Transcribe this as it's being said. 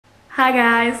Hi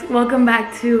guys, welcome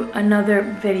back to another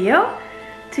video.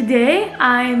 Today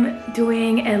I'm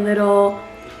doing a little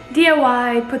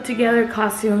DIY put together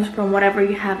costumes from whatever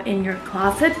you have in your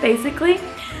closet basically.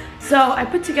 So I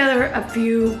put together a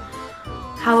few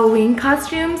Halloween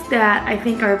costumes that I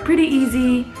think are pretty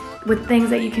easy with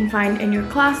things that you can find in your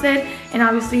closet, and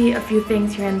obviously a few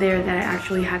things here and there that I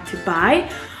actually had to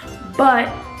buy. But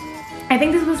I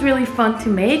think this was really fun to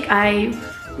make. I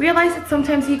realized that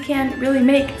sometimes you can't really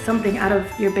make something out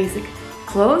of your basic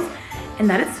clothes, and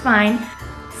that is fine.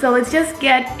 So let's just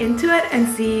get into it and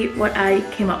see what I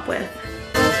came up with.